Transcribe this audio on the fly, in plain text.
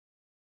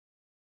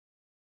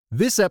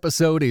This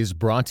episode is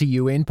brought to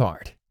you in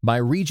part by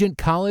Regent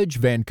College,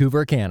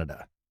 Vancouver,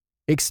 Canada.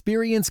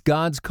 Experience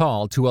God's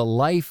call to a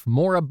life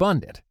more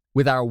abundant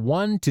with our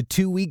 1 to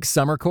 2 week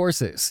summer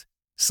courses.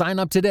 Sign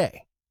up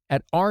today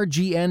at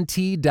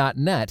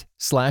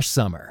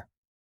rgnt.net/summer.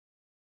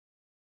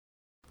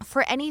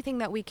 For anything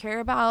that we care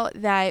about,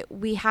 that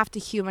we have to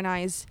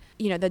humanize,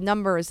 the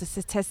numbers, the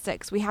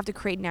statistics. We have to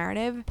create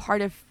narrative.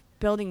 Part of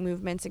building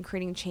movements and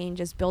creating change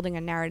is building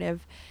a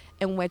narrative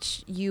in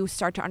which you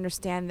start to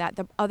understand that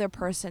the other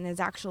person is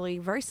actually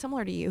very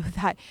similar to you,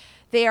 that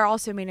they are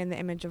also made in the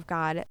image of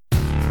God.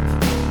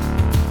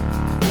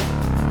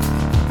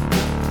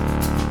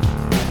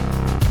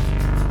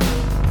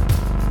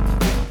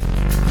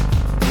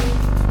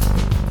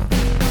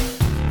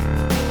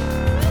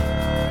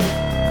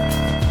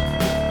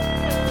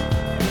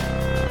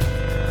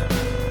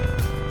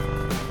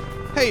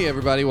 Hey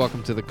everybody,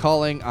 welcome to The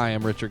Calling. I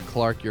am Richard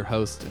Clark, your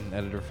host and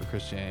editor for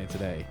Christianity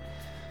Today.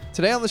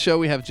 Today on the show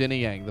we have Jenny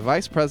Yang, the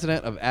Vice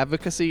President of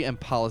Advocacy and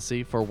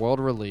Policy for World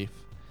Relief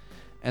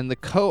and the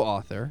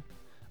co-author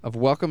of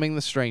Welcoming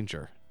the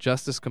Stranger,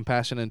 Justice,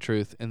 Compassion, and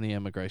Truth in the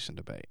Immigration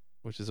Debate,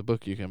 which is a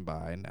book you can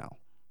buy now.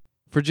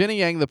 For Jenny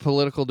Yang, the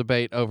political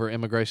debate over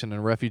immigration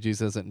and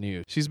refugees isn't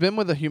new. She's been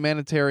with a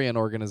humanitarian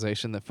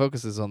organization that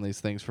focuses on these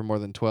things for more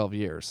than 12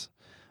 years.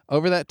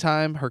 Over that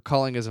time, her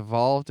calling has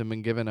evolved and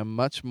been given a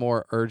much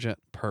more urgent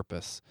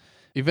purpose,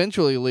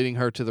 eventually leading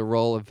her to the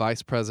role of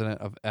Vice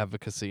President of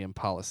Advocacy and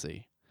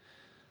Policy.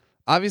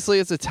 Obviously,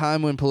 it's a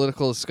time when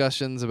political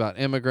discussions about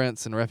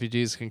immigrants and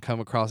refugees can come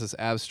across as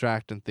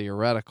abstract and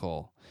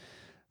theoretical.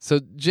 So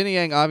Jenny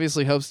Yang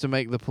obviously hopes to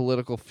make the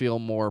political feel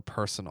more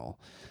personal.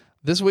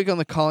 This week on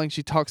The Calling,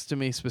 she talks to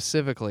me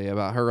specifically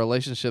about her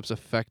relationships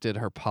affected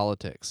her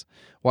politics,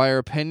 why her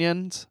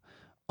opinions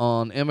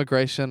on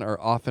immigration are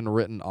often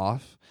written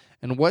off,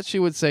 and what she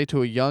would say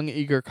to a young,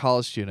 eager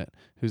college student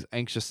who's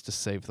anxious to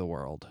save the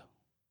world.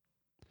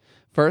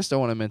 First, I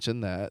want to mention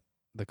that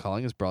The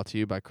Calling is brought to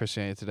you by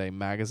Christianity Today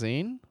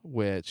magazine,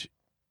 which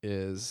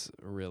is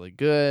really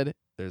good.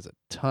 There's a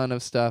ton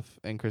of stuff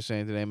in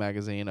Christianity Today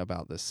magazine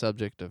about the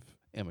subject of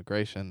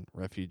immigration,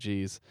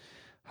 refugees.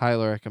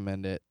 Highly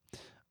recommend it.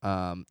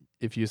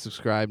 If you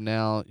subscribe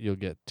now, you'll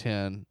get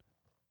 10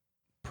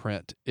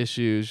 print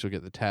issues. You'll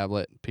get the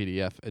tablet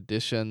PDF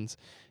editions.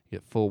 You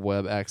get full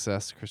web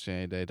access to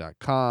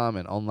ChristianityToday.com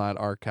and online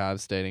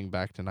archives dating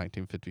back to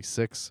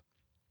 1956.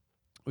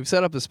 We've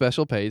set up a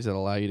special page that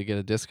will allow you to get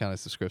a discounted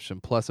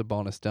subscription plus a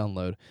bonus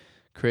download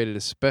created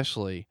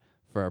especially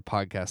for our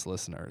podcast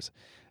listeners.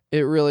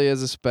 It really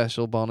is a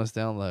special bonus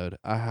download.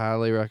 I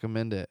highly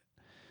recommend it.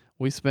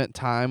 We spent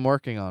time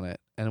working on it,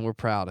 and we're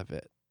proud of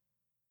it.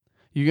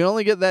 You can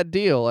only get that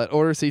deal at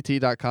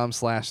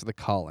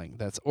orderct.com/thecalling.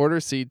 That's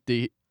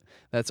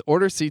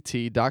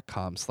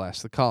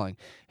orderct.com/thecalling.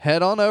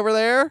 Head on over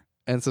there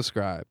and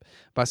subscribe.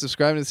 By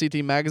subscribing to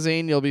CT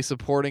Magazine, you'll be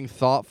supporting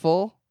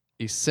thoughtful,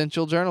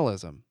 essential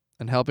journalism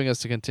and helping us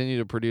to continue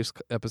to produce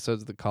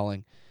episodes of The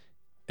Calling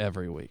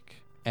every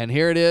week. And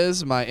here it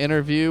is, my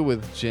interview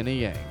with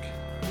Jenny Yang.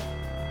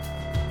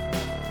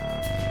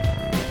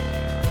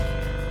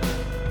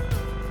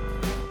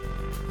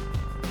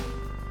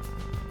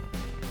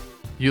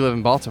 You live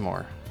in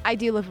Baltimore. I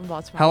do live in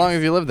Baltimore. How long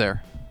have you lived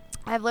there?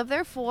 I've lived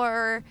there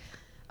for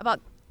about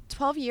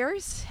 12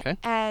 years. Okay.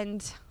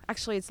 And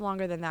actually it's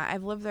longer than that.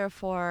 I've lived there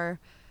for,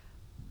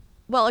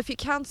 well, if you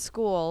count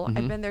school,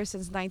 I've been there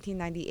since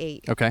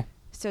 1998. Okay.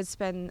 So it's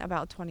been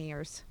about 20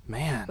 years.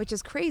 Man. Which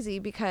is crazy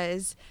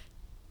because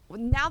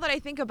now that I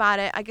think about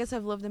it, I guess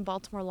I've lived in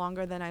Baltimore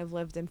longer than I've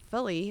lived in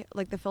Philly,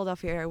 like the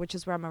Philadelphia area, which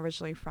is where I'm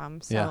originally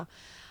from. So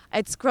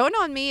It's grown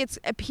on me. It's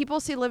people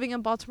see living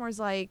in Baltimore as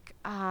like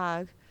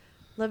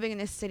living in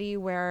a city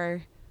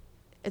where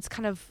it's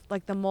kind of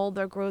like the mold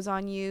that grows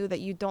on you,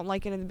 that you don't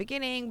like it in the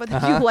beginning, but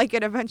then you like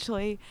it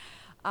eventually.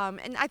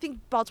 And I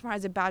think Baltimore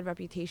has a bad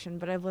reputation,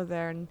 but I've lived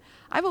there and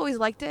I've always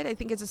liked it. I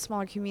think it's a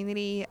smaller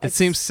community. It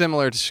seems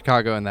similar to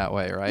Chicago in that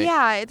way, right?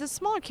 Yeah, it's a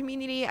smaller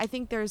community. I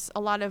think there's a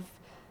lot of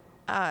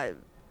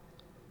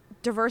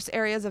diverse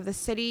areas of the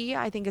city.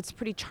 I think it's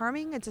pretty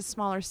charming. It's a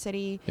smaller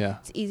city. Yeah.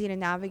 It's easy to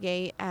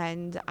navigate,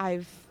 and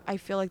I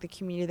feel like the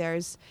community there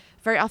is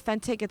very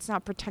authentic. It's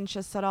not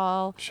pretentious at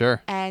all.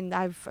 Sure. And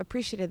I've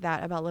appreciated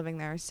that about living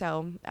there.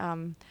 So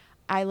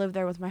I live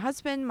there with my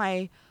husband,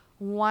 my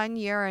 1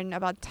 year and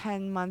about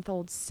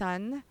 10-month-old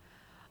son,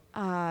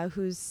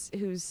 who's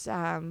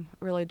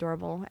really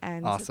adorable.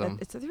 And awesome.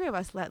 It's the three of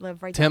us that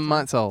live right 10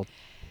 months old.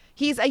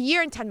 He's a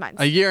year and 10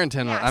 months. A year and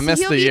 10 months. I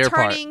missed the year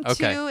part. He'll be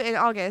turning 2 in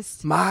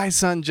August. My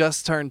son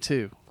just turned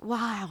 2.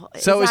 Wow.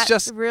 So it's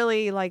just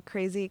really like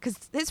crazy because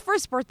his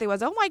first birthday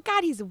was, oh my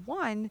God, he's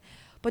 1.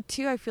 But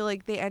 2, I feel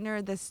like they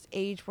enter this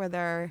age where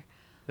they're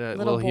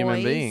little boys,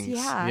 human beings.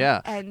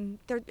 Yeah. And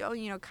they're,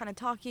 kind of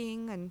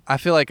talking. And I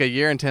feel like a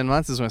year and 10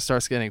 months is when it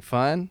starts getting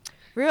fun.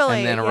 Really?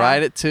 And then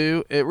right at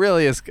 2, it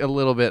really is a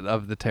little bit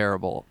of the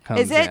terrible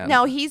comes Is it? in.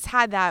 No, he's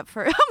had that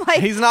for, I'm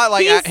like. He's not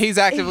like, he's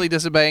actively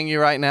disobeying you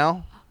right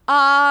now?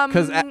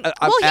 Because he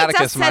Atticus,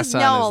 just my says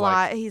son, no is a lot.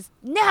 like, He's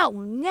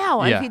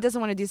no. Yeah. If he doesn't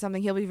want to do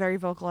something, he'll be very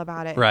vocal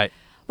about it. Right.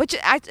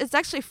 It's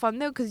actually fun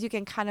though, because you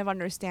can kind of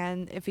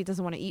understand if he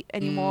doesn't want to eat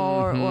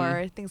anymore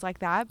or things like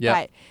that.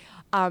 Yep.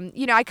 But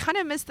I kind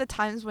of miss the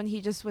times when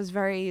he just was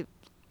very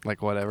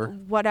Like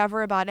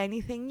whatever about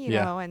anything, you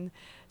know, and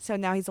so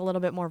now he's a little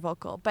bit more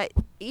vocal. But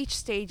each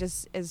stage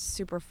is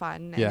super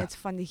fun, and it's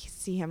fun to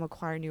see him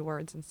acquire new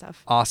words and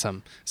stuff.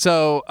 Awesome.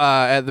 So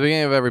at the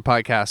beginning of every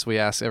podcast, we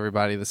ask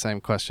everybody the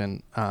same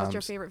question. What's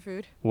your favorite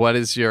food? What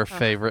is your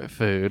favorite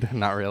food?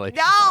 Not really.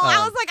 No,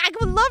 I was like, I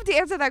would love to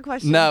answer that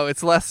question. No,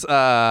 it's less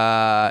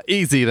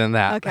easy than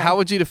that. Okay. How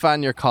would you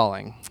define your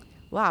calling?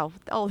 Wow.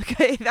 Oh,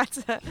 okay.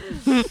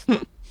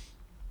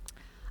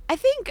 I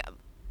think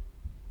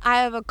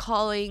I have a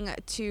calling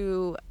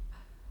to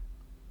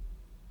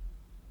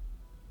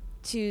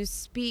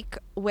speak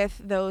with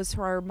those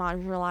who are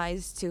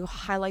marginalized, to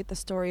highlight the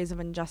stories of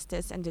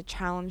injustice, and to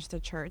challenge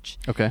the church.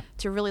 Okay.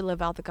 To really live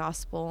out the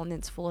gospel in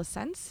its fullest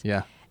sense.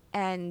 Yeah.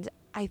 And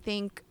I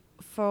think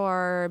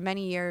for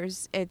many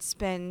years it's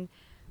been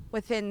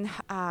within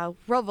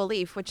World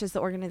Relief, which is the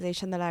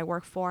organization that I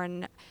work for,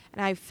 and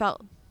I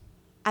felt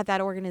at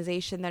that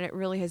organization that it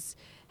really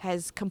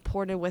has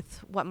comported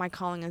with what my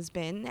calling has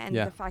been, and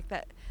the fact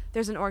that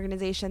there's an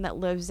organization that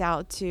lives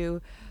out to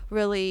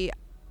really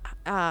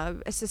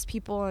assist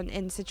people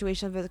in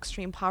situations of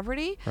extreme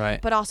poverty,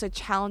 right, but also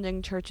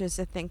challenging churches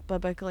to think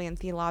biblically and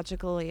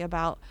theologically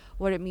about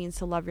what it means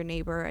to love your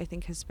neighbor, I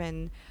think has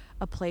been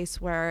a place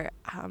where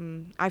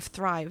I've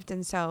thrived.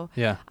 And so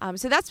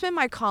so that's been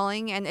my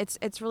calling, and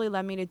it's really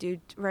led me to do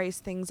various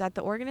things at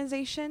the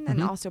organization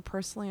and also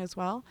personally as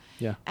well.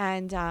 Yeah.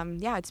 And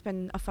it's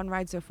been a fun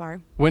ride so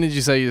far. When did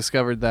you say you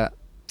discovered that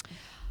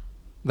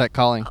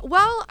calling?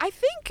 Well, I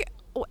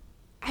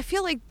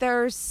feel like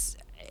there's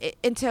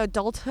into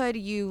adulthood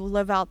you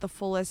live out the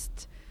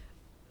fullest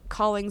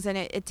callings, and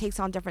it takes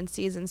on different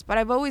seasons, but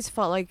I've always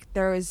felt like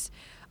there was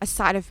a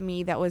side of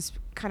me that was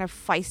kind of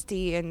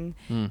feisty and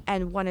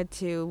wanted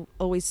to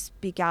always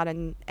speak out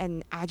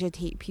and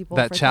agitate people.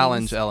 That for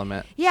challenge things.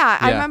 element. Yeah,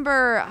 I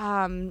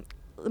remember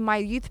my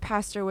youth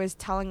pastor was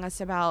telling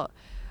us about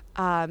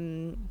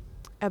people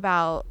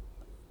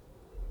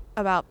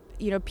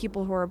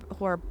who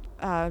are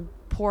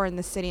poor in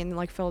the city in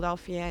like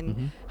Philadelphia,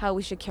 and how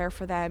we should care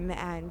for them.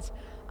 And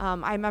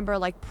I remember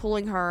like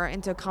pulling her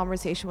into a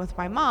conversation with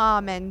my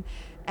mom and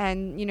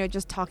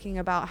just talking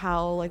about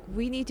how like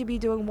we need to be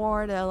doing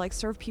more to like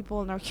serve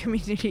people in our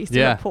communities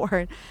who are poor.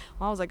 And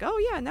I was like, oh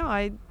yeah,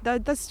 no,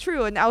 that's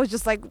true. And I was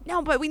just like,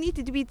 no, but we need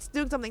to be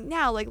doing something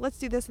now. Like, let's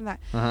do this and that.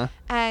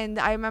 And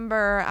I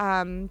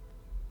remember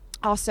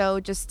also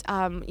just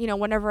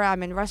whenever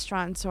I'm in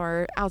restaurants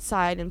or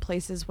outside in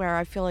places where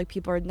I feel like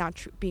people are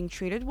not being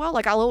treated well,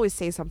 like I'll always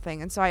say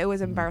something. And so I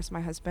always embarrass my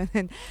husband,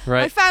 and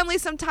my family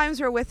sometimes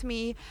are with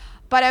me,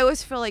 but I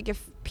always feel like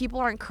if people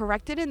aren't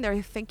corrected in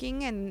their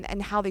thinking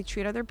and how they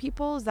treat other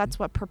people, that's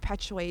what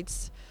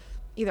perpetuates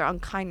either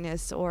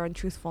unkindness or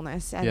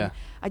untruthfulness. And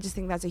I just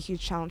think that's a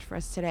huge challenge for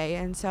us today.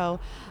 And so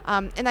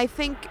and I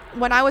think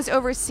when I was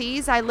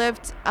overseas, I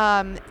lived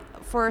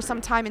for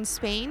some time in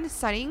Spain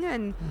studying,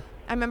 and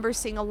I remember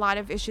seeing a lot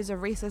of issues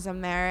of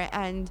racism there,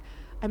 and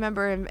I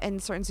remember in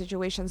certain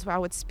situations where I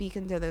would speak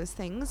into those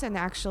things and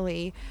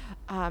actually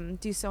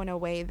do so in a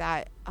way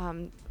that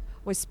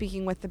was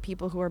speaking with the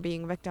people who are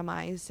being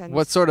victimized. And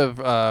what sort of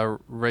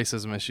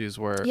racism issues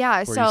were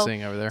you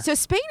seeing over there? So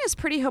Spain is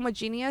pretty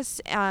homogeneous.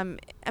 The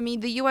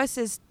U.S.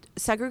 is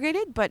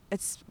segregated, but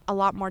it's a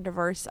lot more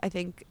diverse, I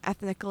think,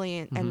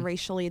 ethnically and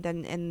racially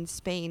than in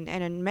Spain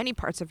and in many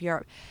parts of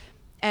Europe.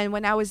 And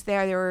when I was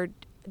there, they were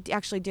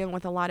actually dealing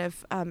with a lot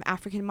of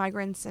African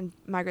migrants and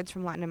migrants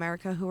from Latin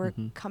America who were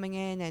coming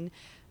in,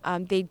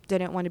 and they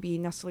didn't want to be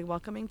necessarily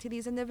welcoming to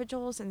these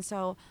individuals. And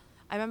so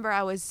I remember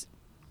I was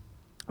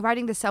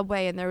riding the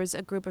subway, and there was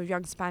a group of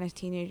young Spanish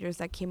teenagers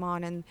that came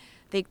on, and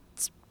they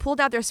pulled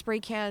out their spray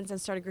cans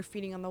and started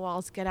graffitiing on the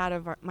walls, "Get out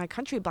of my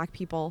country, black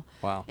people,"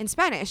 in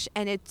Spanish.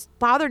 And it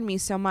bothered me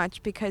so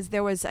much because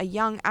there was a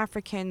young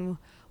African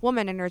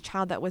woman and her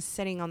child that was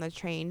sitting on the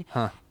train,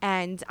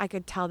 and I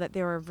could tell that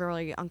they were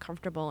really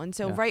uncomfortable. And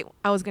so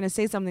I was going to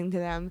say something to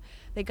them,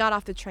 they got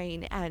off the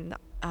train, and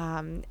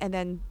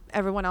then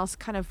everyone else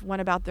kind of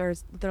went about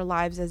their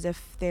lives as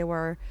if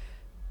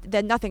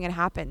that nothing had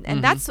happened.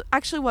 And that's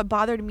actually what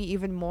bothered me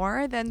even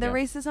more than the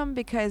racism,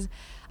 because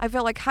I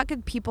felt like, how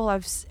could people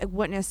have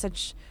witnessed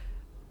such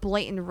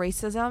blatant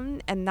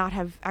racism and not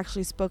have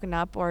actually spoken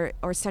up or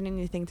said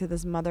anything to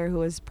this mother who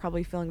was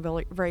probably feeling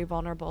very, very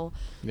vulnerable.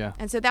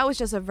 And so that was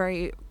just a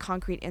very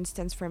concrete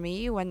instance for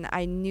me when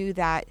I knew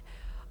that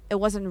it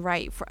wasn't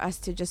right for us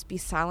to just be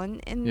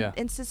silent in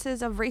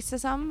instances of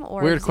racism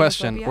or weird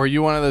question. Were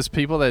you one of those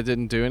people that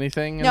didn't do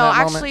anything in No, that I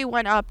moment? actually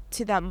went up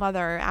to that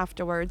mother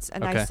afterwards,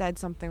 and I said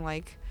something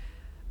like,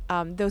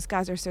 those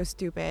guys are so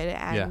stupid,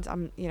 and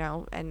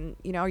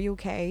are you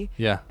okay?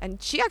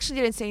 And she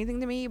actually didn't say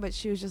anything to me, but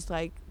she was just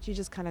like, she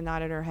just kind of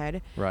nodded her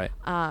head.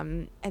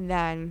 And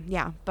then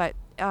but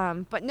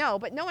no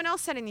one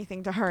else said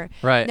anything to her.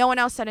 No one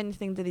else said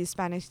anything to these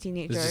Spanish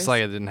teenagers. It's just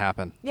like it didn't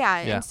happen.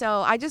 And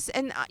so I just,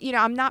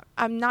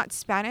 I'm not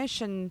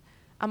Spanish, and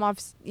I'm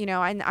off,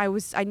 and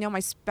I know my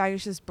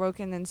Spanish is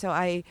broken, and so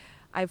I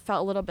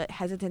felt a little bit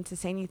hesitant to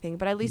say anything,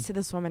 but at least to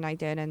this woman I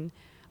did. And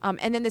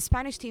then the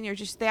Spanish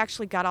teenagers, they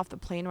actually got off the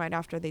plane right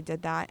after they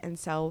did that. And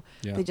so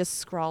they just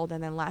scrawled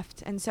and then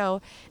left. And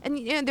so,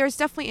 there's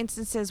definitely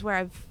instances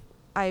where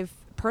I've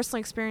personally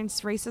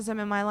experienced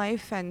racism in my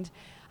life, and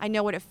I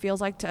know what it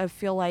feels like to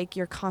feel like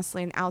you're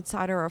constantly an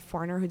outsider or a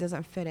foreigner who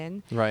doesn't fit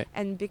in. Right.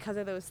 And because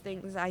of those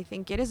things, I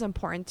think it is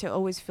important to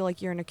always feel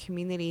like you're in a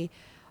community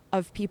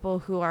of people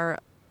who are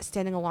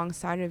standing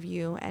alongside of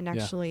you and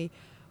actually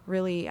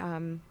really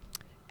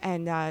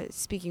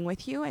speaking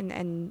with you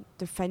and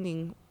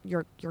defending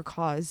your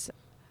cause.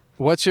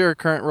 What's your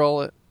current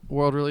role at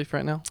World Relief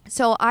right now?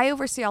 So I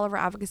oversee all of our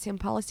advocacy and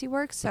policy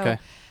work. So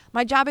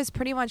my job is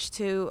pretty much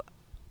to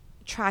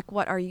track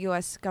what our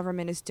U.S.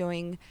 government is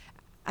doing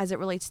as it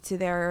relates to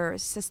their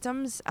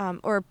systems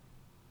or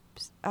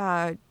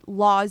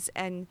laws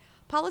and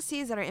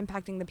policies that are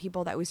impacting the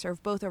people that we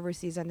serve both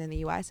overseas and in the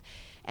U.S.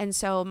 And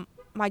so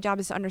my job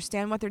is to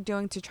understand what they're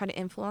doing to try to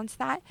influence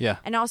that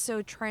and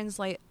also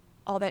translate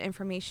all that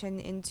information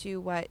into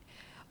what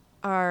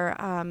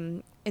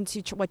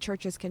what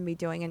churches can be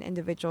doing and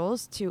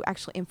individuals to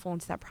actually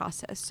influence that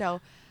process.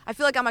 So I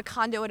feel like I'm a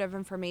conduit of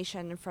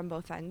information from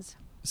both ends.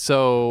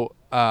 So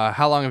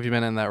how long have you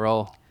been in that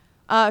role?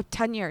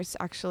 10 years,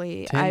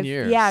 actually. 10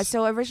 years? Yeah,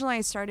 so originally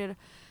I started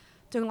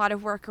doing a lot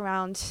of work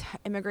around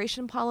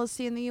immigration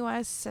policy in the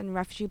U.S. and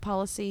refugee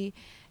policy.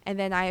 And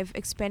then I've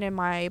expanded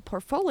my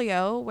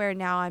portfolio where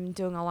now I'm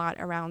doing a lot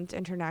around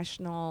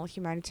international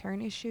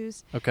humanitarian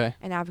issues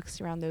and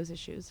advocacy around those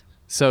issues.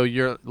 So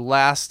your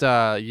last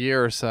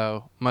year or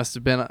so must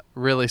have been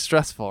really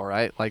stressful,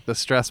 right? Like the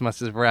stress must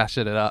have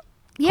ratcheted it up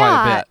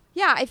quite a bit.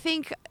 Yeah, I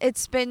think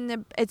it's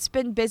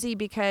been busy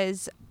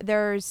because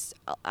there's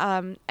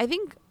I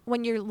think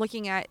when you're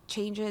looking at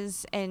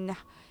changes in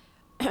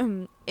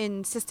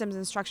systems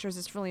and structures,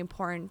 it's really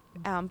important.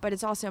 But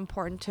it's also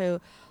important to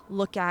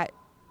look at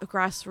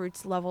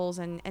grassroots levels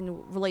and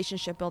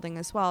relationship building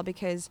as well,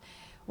 because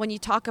when you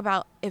talk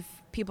about if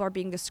people are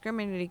being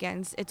discriminated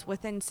against, it's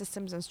within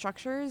systems and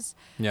structures,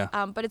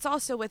 but it's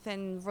also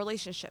within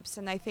relationships.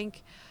 And I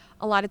think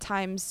a lot of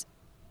times,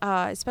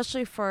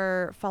 especially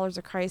for followers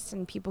of Christ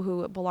and people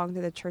who belong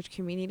to the church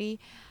community,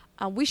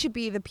 we should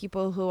be the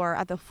people who are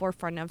at the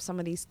forefront of some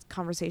of these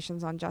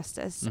conversations on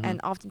justice.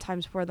 And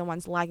oftentimes we're the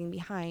ones lagging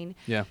behind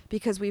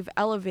because we've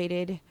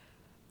elevated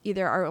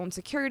either our own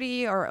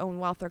security or our own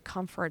wealth or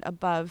comfort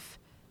above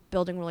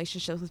building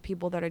relationships with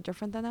people that are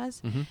different than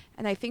us.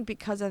 And I think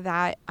because of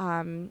that,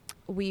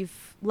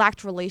 we've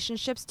lacked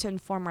relationships to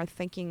inform our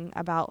thinking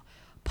about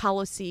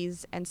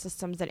policies and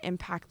systems that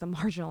impact the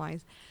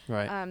marginalized.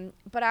 Right.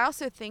 But I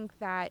also think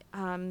that,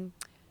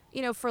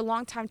 for a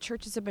long time,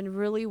 churches have been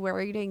really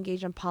wary to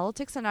engage in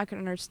politics, and I can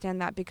understand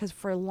that because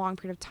for a long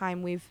period of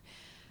time, we've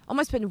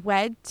almost been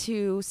wed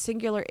to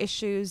singular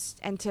issues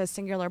and to a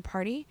singular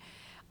party.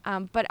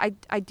 But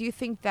I do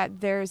think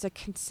that there's a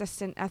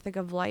consistent ethic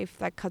of life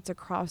that cuts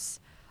across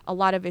a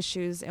lot of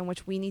issues in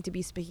which we need to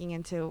be speaking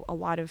into a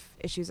lot of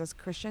issues as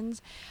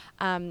Christians,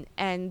 and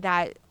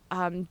that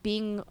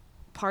being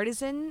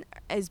partisan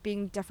is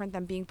being different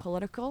than being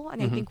political.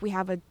 And I think we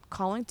have a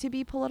calling to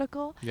be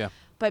political.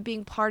 But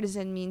being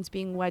partisan means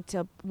being wed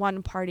to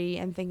one party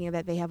and thinking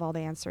that they have all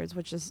the answers,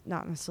 which is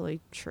not necessarily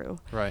true.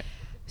 Right.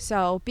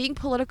 So being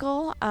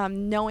political,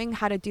 knowing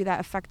how to do that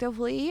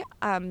effectively,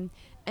 and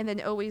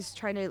then always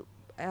trying to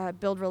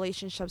build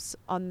relationships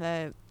on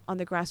the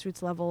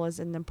grassroots level is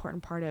an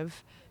important part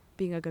of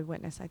being a good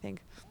witness, I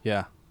think.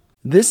 Yeah.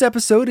 This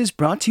episode is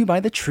brought to you by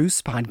the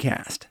Truce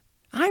Podcast.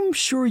 I'm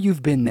sure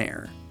you've been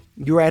there.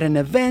 You're at an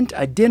event,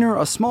 a dinner,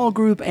 a small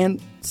group,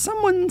 and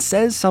someone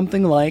says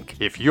something like,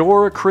 "If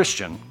you're a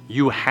Christian,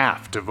 you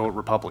have to vote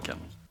Republican."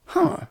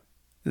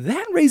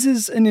 That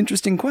raises an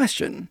interesting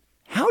question.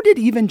 How did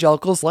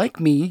evangelicals like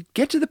me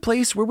get to the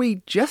place where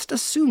we just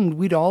assumed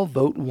we'd all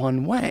vote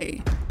one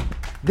way?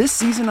 This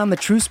season on the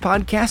Truce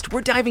Podcast,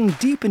 we're diving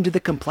deep into the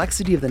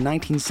complexity of the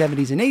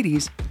 1970s and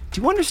 80s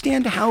to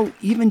understand how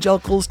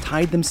evangelicals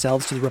tied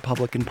themselves to the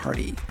Republican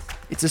Party.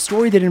 It's a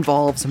story that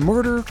involves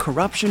murder,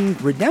 corruption,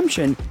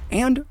 redemption,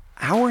 and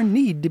our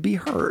need to be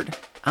heard.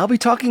 I'll be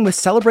talking with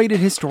celebrated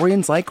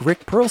historians like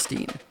Rick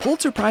Perlstein,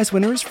 Pulitzer Prize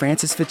winners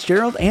Francis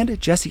Fitzgerald and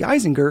Jesse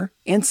Eisinger,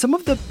 and some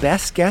of the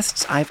best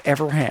guests I've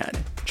ever had.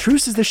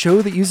 Truce is the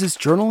show that uses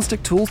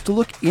journalistic tools to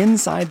look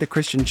inside the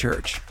Christian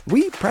church.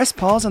 We press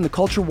pause on the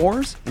culture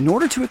wars in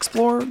order to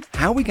explore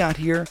how we got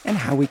here and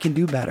how we can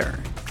do better.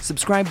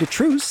 Subscribe to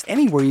Truce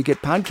anywhere you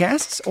get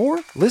podcasts or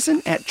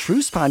listen at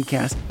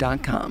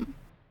trucepodcast.com.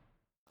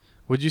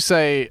 Would you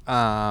say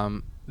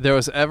there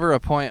was ever a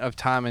point of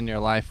time in your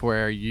life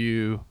where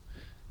you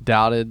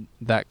doubted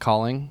that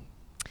calling?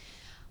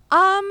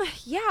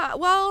 Yeah,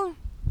 well,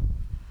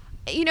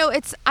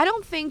 I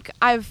don't think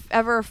I've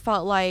ever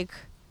felt like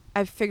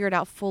I've figured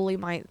out fully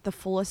the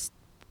fullest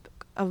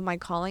of my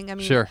calling. I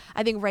mean,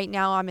 I think right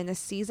now I'm in a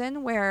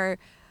season where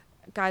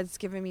God's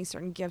given me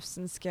certain gifts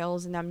and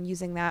skills, and I'm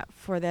using that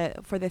for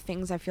the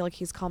things I feel like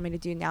He's called me to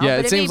do now. Yeah,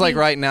 but it seems like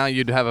right now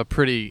you'd have a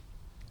pretty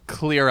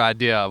clear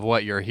idea of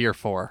what you're here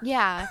for.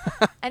 Yeah.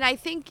 And I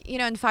think,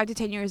 in 5 to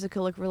 10 years, it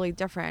could look really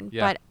different.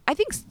 Yeah. But I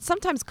think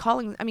sometimes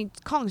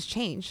callings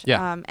change.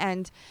 Yeah.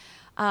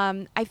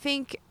 I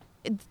think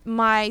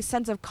my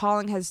sense of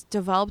calling has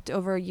developed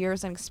over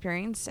years and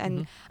experience.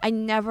 And I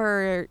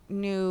never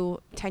knew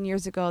 10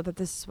 years ago that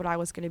this is what I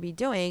was going to be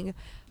doing,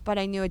 but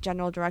I knew a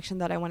general direction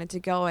that I wanted to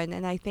go in.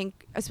 And I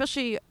think,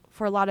 especially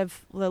for a lot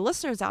of the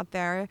listeners out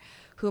there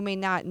who may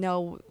not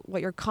know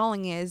what your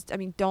calling is,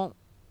 don't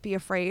be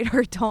afraid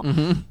or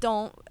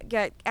don't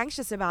get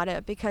anxious about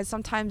it, because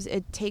sometimes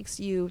it takes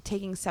you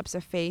taking steps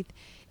of faith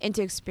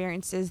into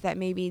experiences that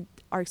maybe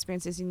are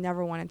experiences you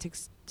never wanted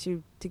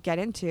to get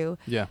into,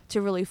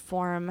 to really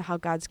form how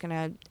God's going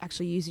to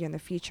actually use you in the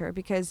future.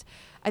 Because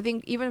I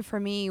think even for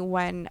me,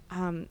 when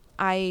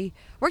I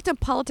worked in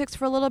politics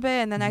for a little bit,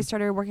 and then I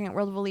started working at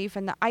World Relief,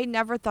 and I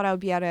never thought I would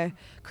be at a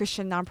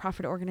Christian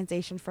nonprofit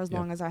organization for as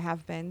long as I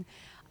have been.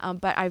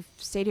 But I've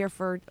stayed here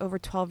for over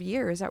 12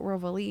 years at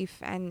World Relief,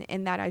 and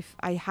in that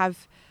I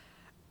have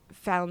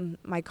found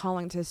my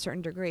calling to a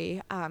certain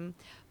degree.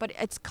 But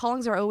its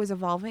callings are always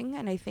evolving,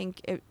 and I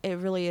think it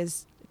really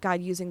is God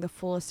using the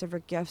fullest of our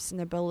gifts and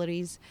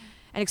abilities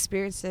and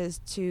experiences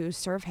to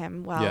serve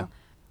Him well.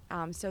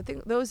 So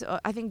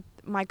I think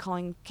my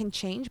calling can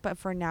change, but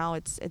for now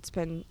it's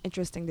been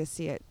interesting to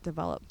see it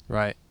develop.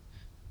 Right.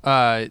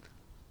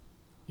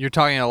 You're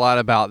talking a lot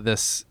about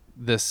this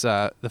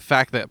the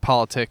fact that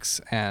politics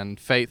and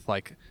faith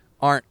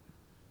aren't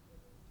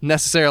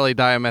necessarily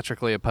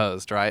diametrically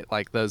opposed, right?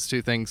 Like those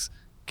two things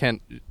can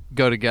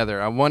go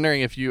together. I'm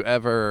wondering if you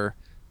ever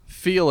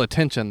feel a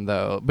tension,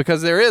 though,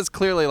 because there is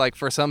clearly,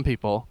 for some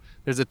people,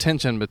 there's a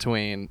tension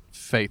between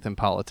faith and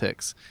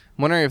politics.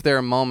 I'm wondering if there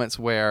are moments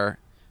where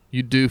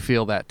you do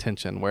feel that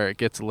tension, where it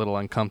gets a little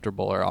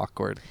uncomfortable or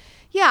awkward.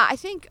 Yeah, I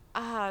think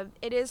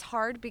it is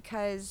hard,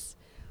 because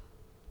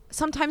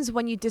sometimes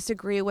when you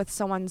disagree with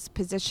someone's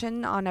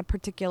position on a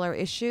particular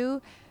issue,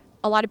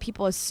 a lot of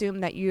people assume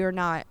that you're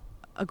not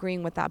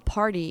agreeing with that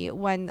party,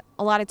 when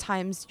a lot of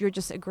times you're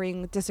just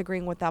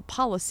disagreeing with that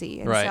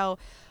policy. And so,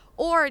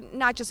 or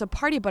not just a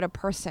party, but a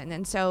person.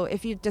 And so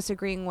if you're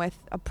disagreeing with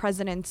a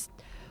president's,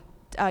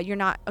 you're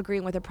not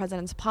agreeing with the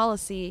president's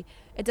policy,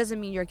 it doesn't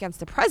mean you're against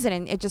the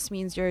president. It just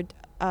means you're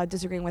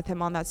disagreeing with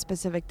him on that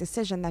specific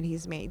decision that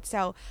he's made.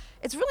 So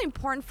it's really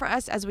important for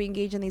us as we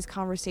engage in these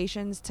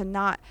conversations to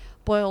not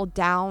boil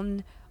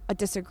down a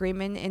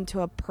disagreement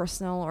into a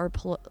personal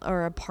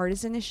or a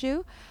partisan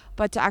issue,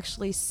 but to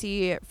actually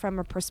see it from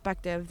a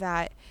perspective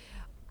that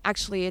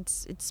actually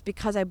it's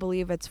because I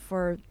believe it's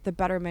for the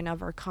betterment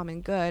of our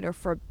common good, or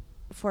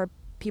for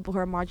people who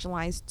are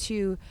marginalized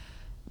to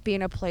be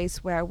in a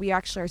place where we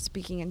actually are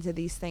speaking into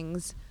these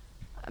things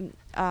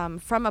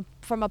from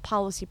a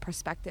policy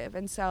perspective.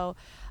 And so,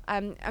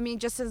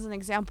 just as an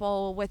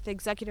example, with the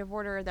executive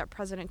order that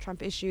President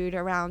Trump issued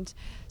around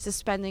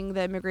suspending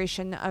the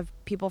immigration of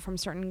people from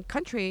certain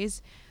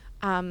countries,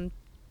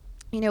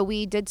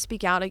 we did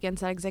speak out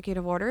against that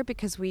executive order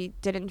because we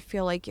didn't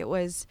feel like it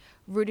was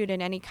rooted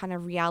in any kind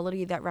of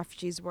reality that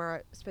refugees were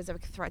a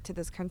specific threat to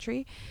this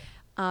country.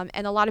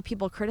 And a lot of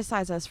people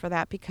criticize us for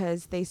that,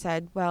 because they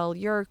said, well,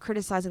 you're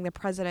criticizing the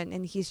president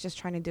and he's just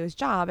trying to do his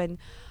job. And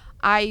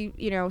I,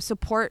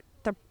 support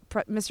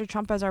Mr.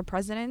 Trump as our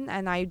president,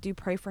 and I do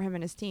pray for him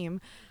and his team.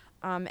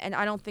 And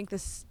I don't think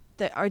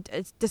our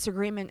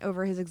disagreement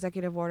over his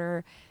executive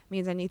order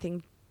means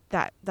anything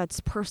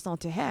that's personal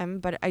to him,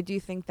 but I do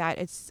think that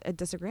it's a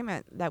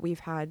disagreement that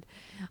we've had,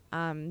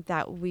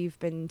 that we've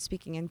been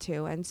speaking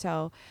into. And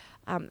so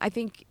I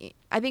think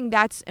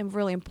that's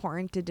really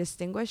important to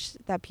distinguish,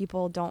 that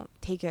people don't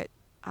take it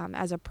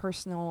as a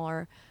personal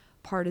or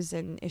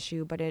partisan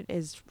issue, but it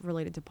is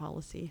related to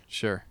policy.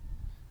 Sure.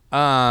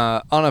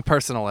 On a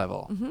personal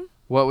level,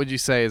 what would you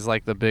say is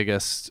the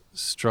biggest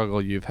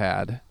struggle you've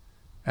had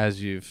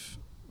as you've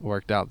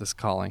worked out this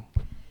calling?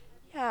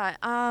 Yeah.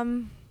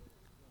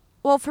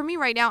 Well, for me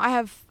right now, I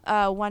have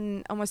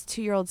one almost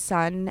 2-year-old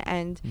son,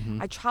 and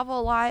I travel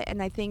a lot,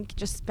 and I think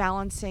just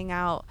balancing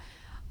out,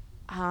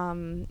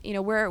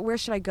 where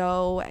should I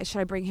go?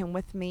 Should I bring him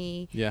with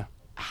me? Yeah.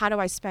 How do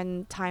I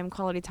spend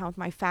quality time with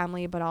my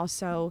family, but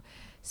also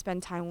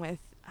spend time with,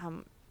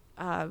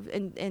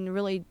 and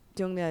really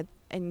doing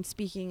and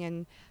speaking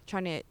and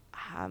trying to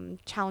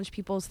challenge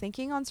people's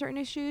thinking on certain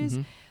issues.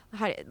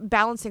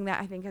 Balancing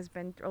that, I think, has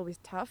been always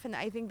tough. And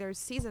I think there's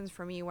seasons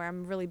for me where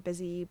I'm really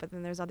busy, but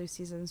then there's other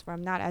seasons where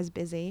I'm not as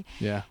busy.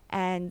 Yeah.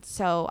 And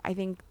so I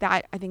think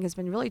has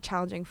been really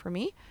challenging for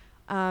me,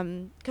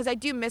 because I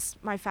do miss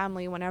my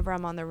family whenever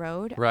I'm on the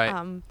road.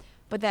 Right.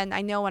 But then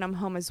I know when I'm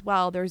home as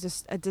well, there's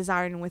just a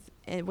desire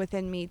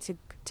within me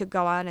to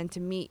go out and to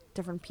meet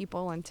different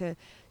people and to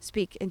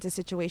speak into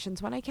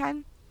situations when I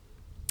can.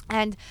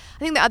 And I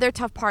think the other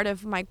tough part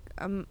of my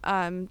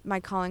my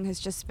calling has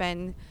just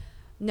been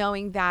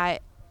knowing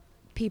that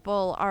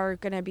people are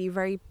going to be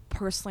very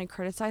personally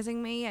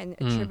criticizing me and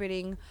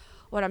attributing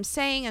what I'm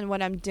saying and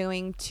what I'm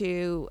doing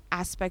to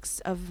aspects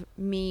of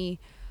me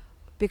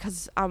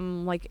because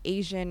I'm like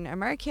Asian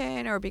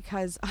American or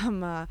because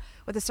I'm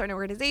with a certain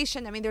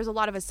organization. I mean, there's a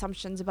lot of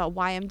assumptions about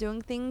why I'm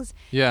doing things.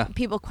 Yeah.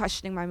 People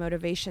questioning my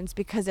motivations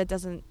because it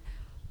doesn't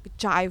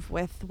jive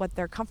with what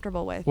they're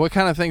comfortable with. What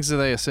kind of things do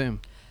they assume?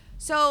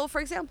 So,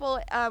 for example,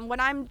 when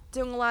I'm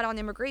doing a lot on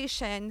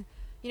immigration,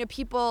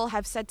 people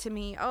have said to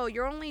me, "Oh,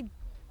 you're only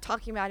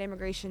talking about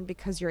immigration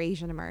because you're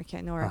Asian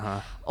American,"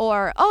 or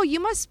 "Oh, you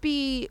must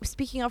be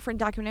speaking up for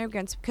undocumented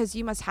immigrants because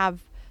you must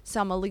have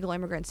some illegal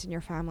immigrants in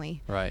your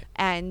family." Right.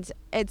 And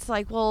it's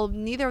like, well,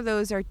 neither of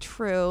those are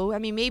true. I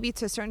mean, maybe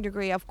to a certain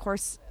degree, of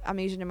course, I'm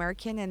Asian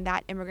American, and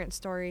that immigrant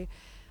story,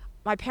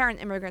 my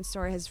parent immigrant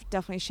story, has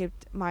definitely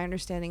shaped my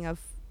understanding of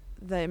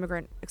the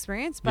immigrant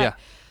experience. But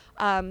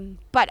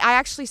but I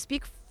actually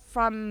speak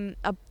from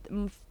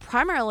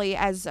primarily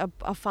as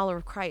a follower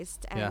of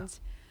Christ,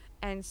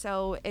 and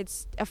so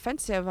it's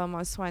offensive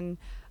almost when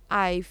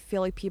I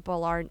feel like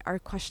people are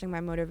questioning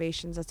my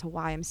motivations as to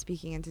why I'm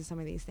speaking into some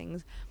of these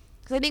things.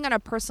 Because I think on a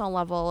personal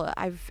level,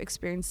 I've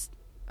experienced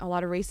a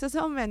lot of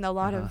racism and a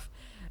lot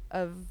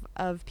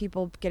of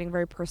people getting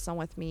very personal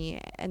with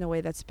me in a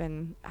way that's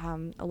been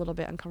a little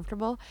bit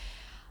uncomfortable.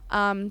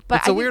 But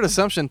it's a weird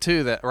assumption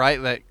too, that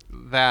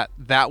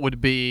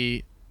would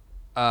be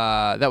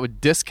that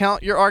would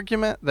discount your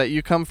argument that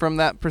you come from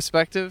that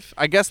perspective.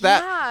 I guess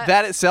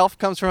that itself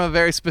comes from a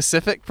very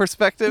specific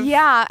perspective.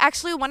 Yeah,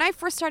 actually, when I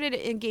first started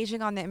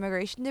engaging on the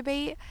immigration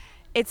debate,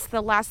 it's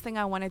the last thing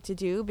I wanted to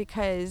do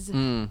because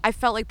I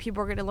felt like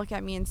people were going to look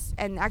at me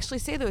and actually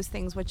say those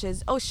things, which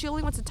is, oh, she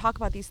only wants to talk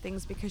about these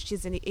things because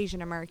she's an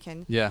Asian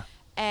American. Yeah.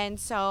 And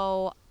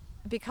so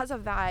because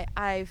of that,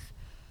 I've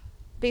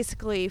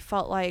basically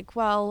felt like,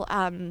 well,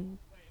 and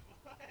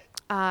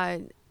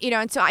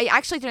so I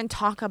actually didn't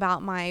talk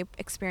about my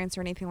experience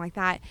or anything like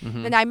that.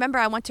 Then I remember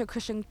I went to a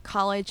Christian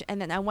college,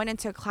 and then I went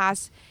into a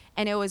class,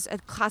 and it was a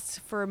class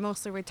for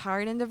mostly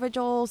retired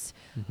individuals,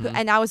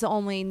 and I was the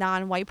only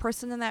non-white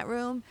person in that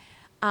room.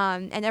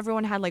 And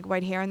everyone had like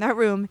white hair in that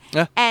room.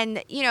 Yeah.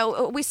 And,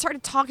 we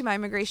started talking about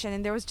immigration,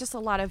 and there was just a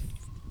lot of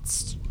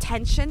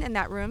tension in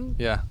that room.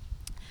 Yeah.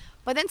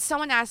 But then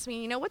someone asked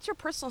me, what's your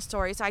personal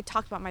story? So I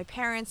talked about my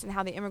parents and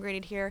how they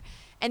immigrated here,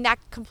 and that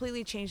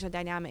completely changed the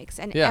dynamics.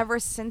 And ever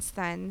since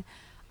then,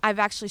 I've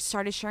actually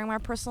started sharing my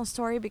personal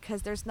story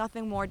because there's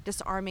nothing more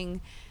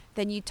disarming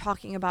than you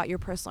talking about your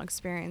personal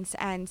experience.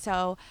 And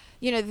so,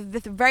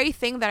 the very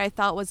thing that I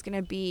thought was going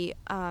to be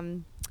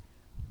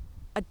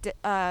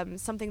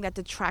something that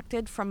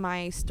detracted from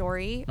my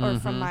story or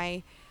from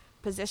my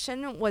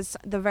position was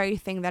the very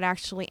thing that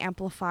actually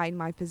amplified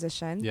my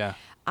position. Yeah.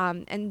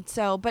 And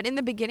so, but in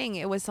the beginning,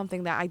 it was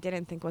something that I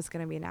didn't think was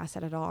going to be an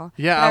asset at all.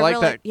 Yeah, I like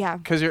that. Yeah.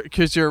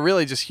 Because you're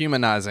really just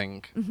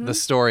humanizing the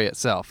story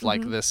itself,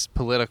 like this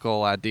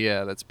political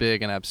idea that's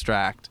big and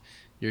abstract.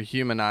 You're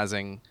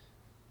humanizing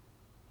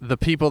the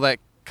people that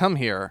come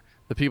here,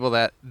 the people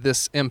that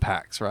this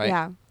impacts, right?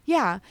 Yeah.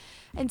 Yeah.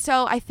 And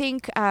so I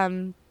think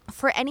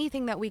for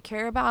anything that we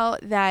care about,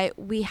 that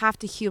we have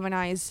to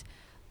humanize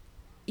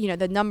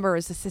the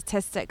numbers, the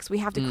statistics. We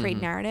have to create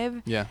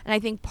narrative. Yeah. And I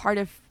think part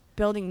of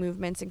building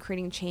movements and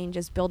creating change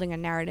is building a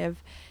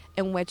narrative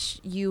in which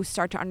you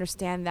start to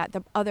understand that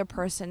the other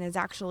person is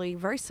actually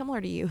very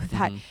similar to you,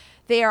 that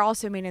they are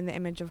also made in the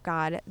image of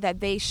God,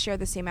 that they share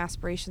the same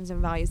aspirations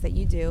and values that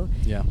you do.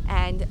 Yeah.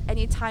 And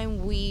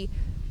anytime we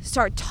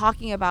start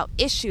talking about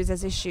issues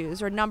as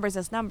issues or numbers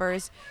as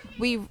numbers,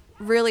 we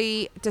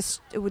really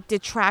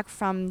detract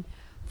from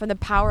the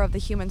power of the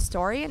human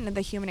story and the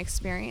human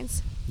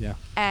experience. Yeah.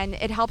 And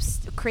it helps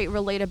create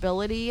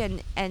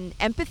relatability and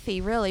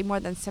empathy, really, more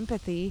than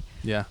sympathy.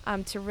 Yeah.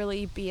 To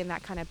really be in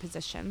that kind of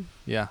position.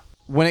 Yeah.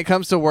 When it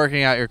comes to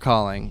working out your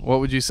calling, what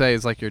would you say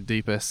is like your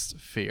deepest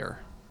fear?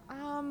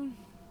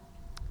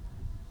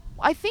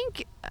 I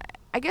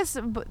guess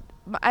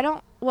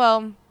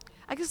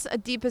a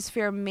deepest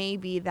fear may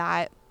be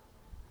that,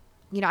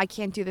 I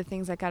can't do the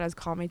things that God has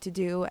called me to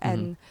do,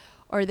 and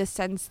or the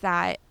sense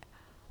that,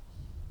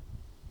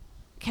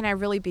 can I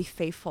really be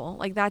faithful?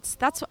 Like that's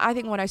I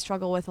think what I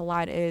struggle with a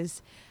lot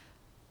is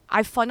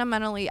I don't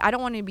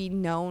want to be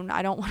known.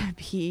 I don't want to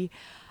be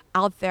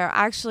out there.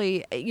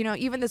 Actually,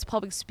 even this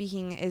public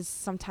speaking is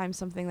sometimes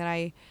something that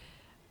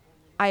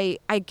I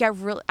get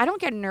really, I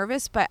don't get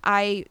nervous, but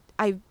I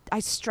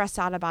stress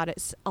out about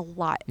it a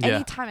lot. Yeah.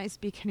 Anytime I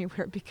speak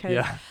anywhere,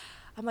 because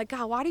I'm like,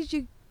 God, why did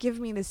you give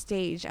me the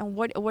stage? And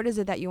what is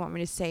it that you want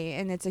me to say?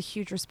 And it's a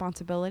huge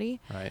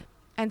responsibility. Right.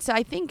 And so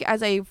I think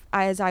as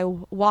I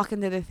walk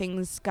into the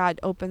things God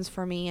opens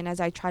for me, and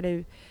as I try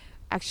to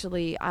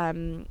actually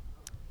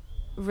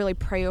really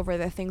pray over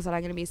the things that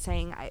I'm going to be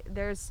saying,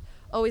 there's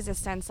always a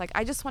sense like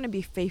I just want to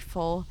be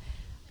faithful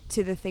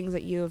to the things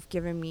that you have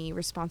given me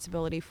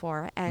responsibility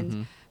for.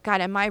 And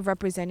God, am I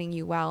representing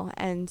you well?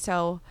 And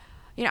so,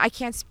 I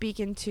can't speak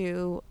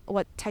into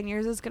what 10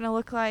 years is going to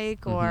look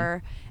like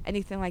or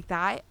anything like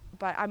that.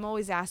 But I'm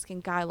always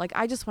asking God, like,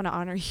 I just want to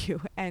honor you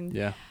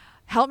and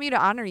help me to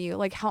honor you.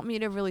 Like, help me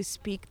to really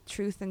speak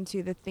truth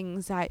into the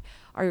things that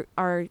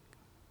are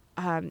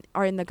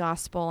in the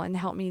gospel, and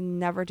help me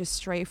never to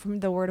stray from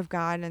the word of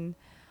God. And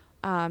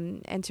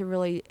and to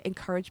really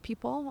encourage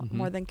people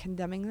more than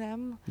condemning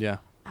them. Yeah.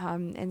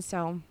 And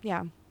so,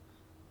 yeah.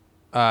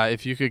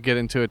 If you could get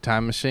into a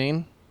time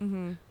machine,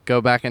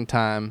 go back in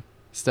time,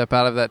 step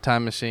out of that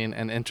time machine,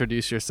 and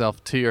introduce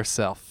yourself to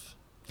yourself,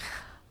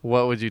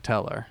 what would you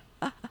tell her?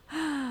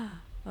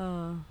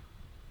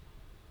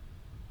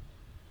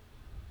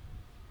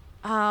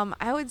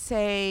 I would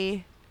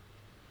say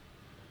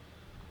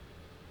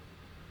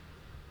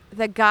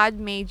that God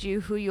made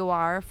you who you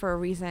are for a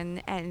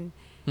reason, and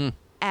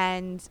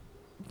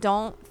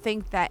don't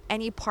think that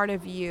any part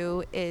of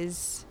you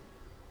is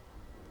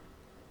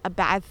a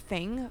bad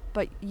thing,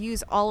 but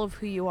use all of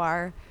who you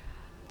are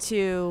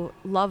to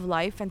love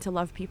life and to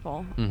love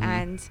people,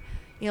 and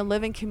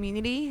live in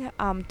community.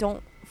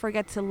 Don't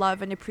forget to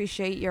love and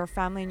appreciate your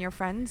family and your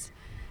friends,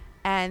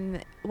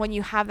 and when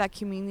you have that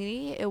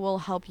community, it will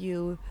help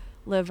you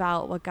live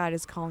out what God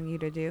is calling you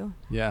to do.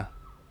 Yeah.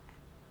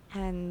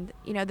 And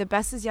the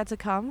best is yet to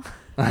come.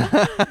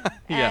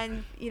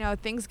 And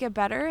things get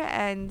better,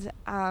 and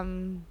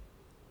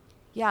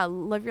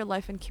live your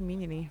life in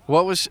community.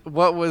 What was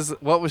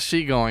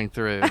she going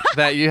through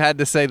that you had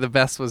to say the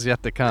best was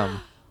yet to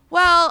come?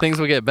 Well, things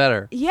will get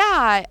better.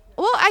 Yeah.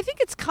 Well, I think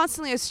it's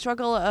constantly a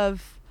struggle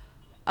of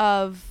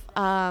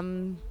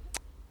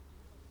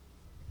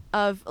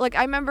like,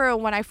 I remember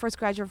when I first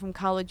graduated from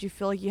college, you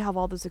feel like you have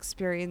all this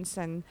experience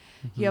and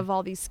you have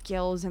all these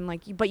skills, and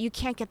but you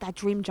can't get that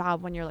dream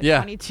job when you're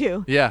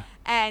 22. Yeah.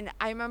 And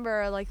I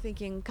remember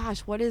thinking,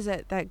 gosh, what is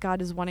it that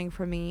God is wanting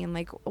from me?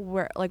 And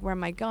where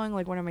am I going?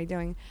 What am I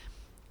doing?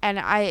 And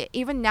I,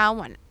 even now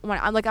when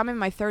I'm in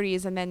my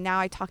 30s, and then now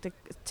I talk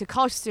to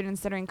college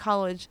students that are in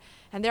college,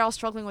 and they're all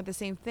struggling with the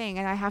same thing.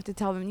 And I have to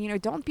tell them,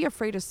 don't be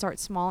afraid to start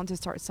small and to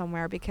start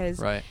somewhere,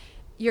 because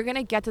you're going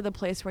to get to the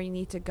place where you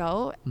need to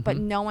go, but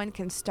no one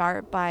can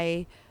start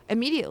by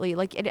immediately.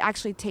 It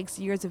actually takes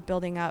years of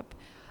building up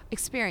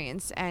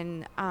experience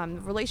and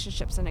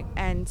relationships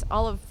and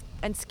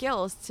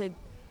skills to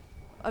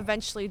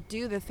eventually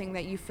do the thing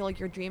that you feel like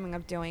you're dreaming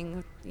of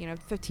doing,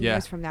 15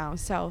 years from now.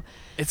 So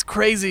it's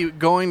crazy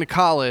going to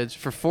college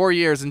for 4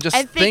 years and just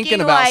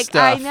thinking about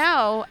stuff. I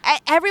know. I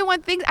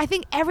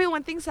think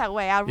everyone thinks that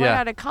way. Right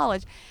out of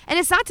college. And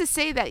it's not to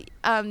say that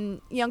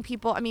young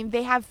people,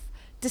 they have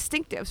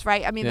distinctives,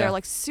 right?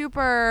 They're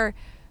super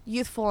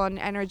youthful and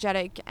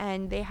energetic,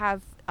 and they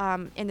have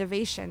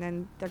innovation,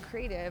 and they're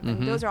creative,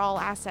 and those are all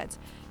assets.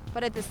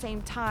 But at the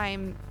same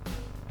time,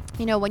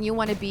 when you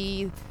want to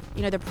be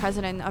the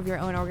president of your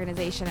own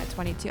organization at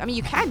 22,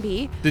 you can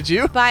be. Did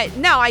you? But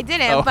no, I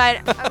didn't.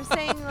 But I'm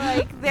saying,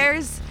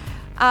 there's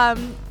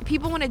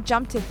people want to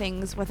jump to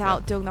things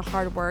without doing the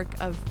hard work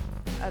of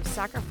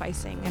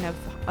sacrificing and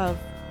of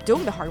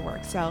doing the hard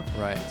work. So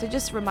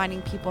just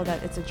reminding people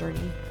that it's a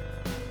journey.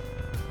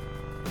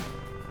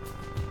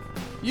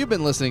 You've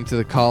been listening to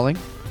The Calling.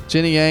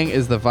 Jenny Yang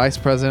is the Vice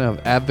President of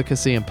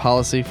Advocacy and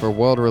Policy for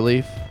World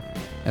Relief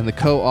and the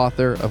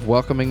co-author of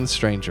Welcoming the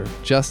Stranger,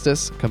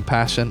 Justice,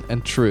 Compassion,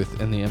 and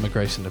Truth in the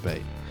Immigration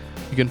Debate.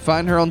 You can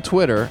find her on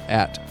Twitter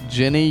at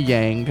Jenny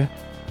Yang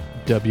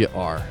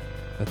WR.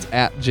 That's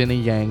at Jenny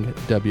Yang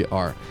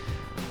WR.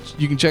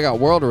 You can check out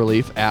World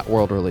Relief at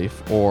World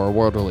Relief or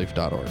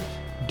worldrelief.org.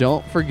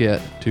 Don't forget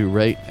to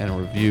rate and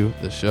review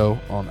the show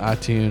on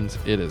iTunes.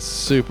 It is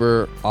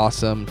super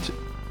awesome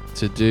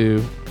to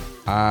do.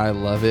 I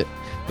love it.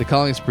 The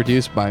Calling is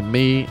produced by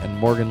me and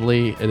Morgan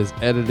Lee. It is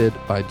edited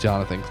by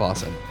Jonathan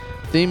Clausen.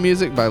 Theme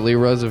music by Lee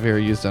Rosevere,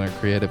 used under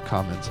Creative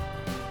Commons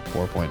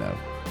 4.0.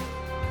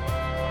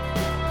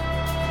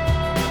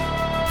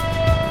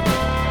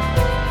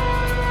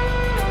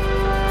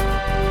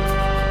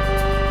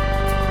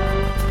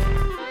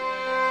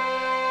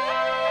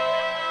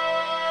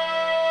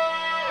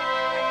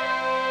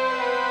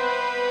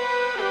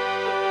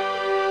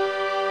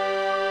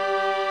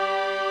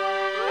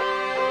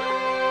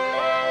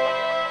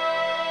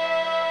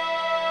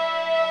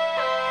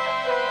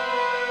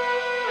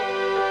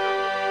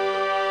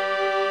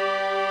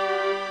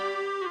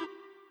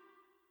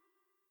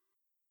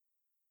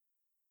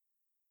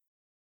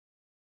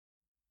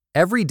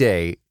 Every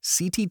day,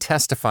 CT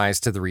testifies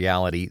to the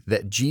reality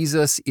that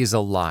Jesus is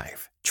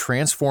alive,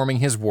 transforming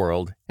his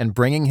world and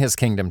bringing his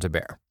kingdom to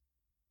bear.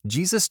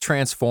 Jesus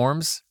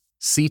transforms,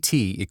 CT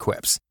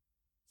equips.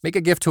 Make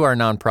a gift to our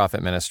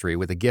nonprofit ministry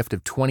with a gift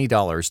of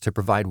 $20 to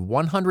provide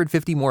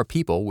 150 more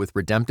people with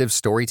redemptive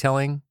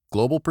storytelling,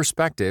 global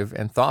perspective,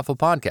 and thoughtful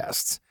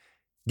podcasts.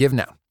 Give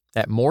now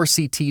at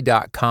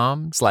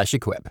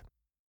morect.com/equip.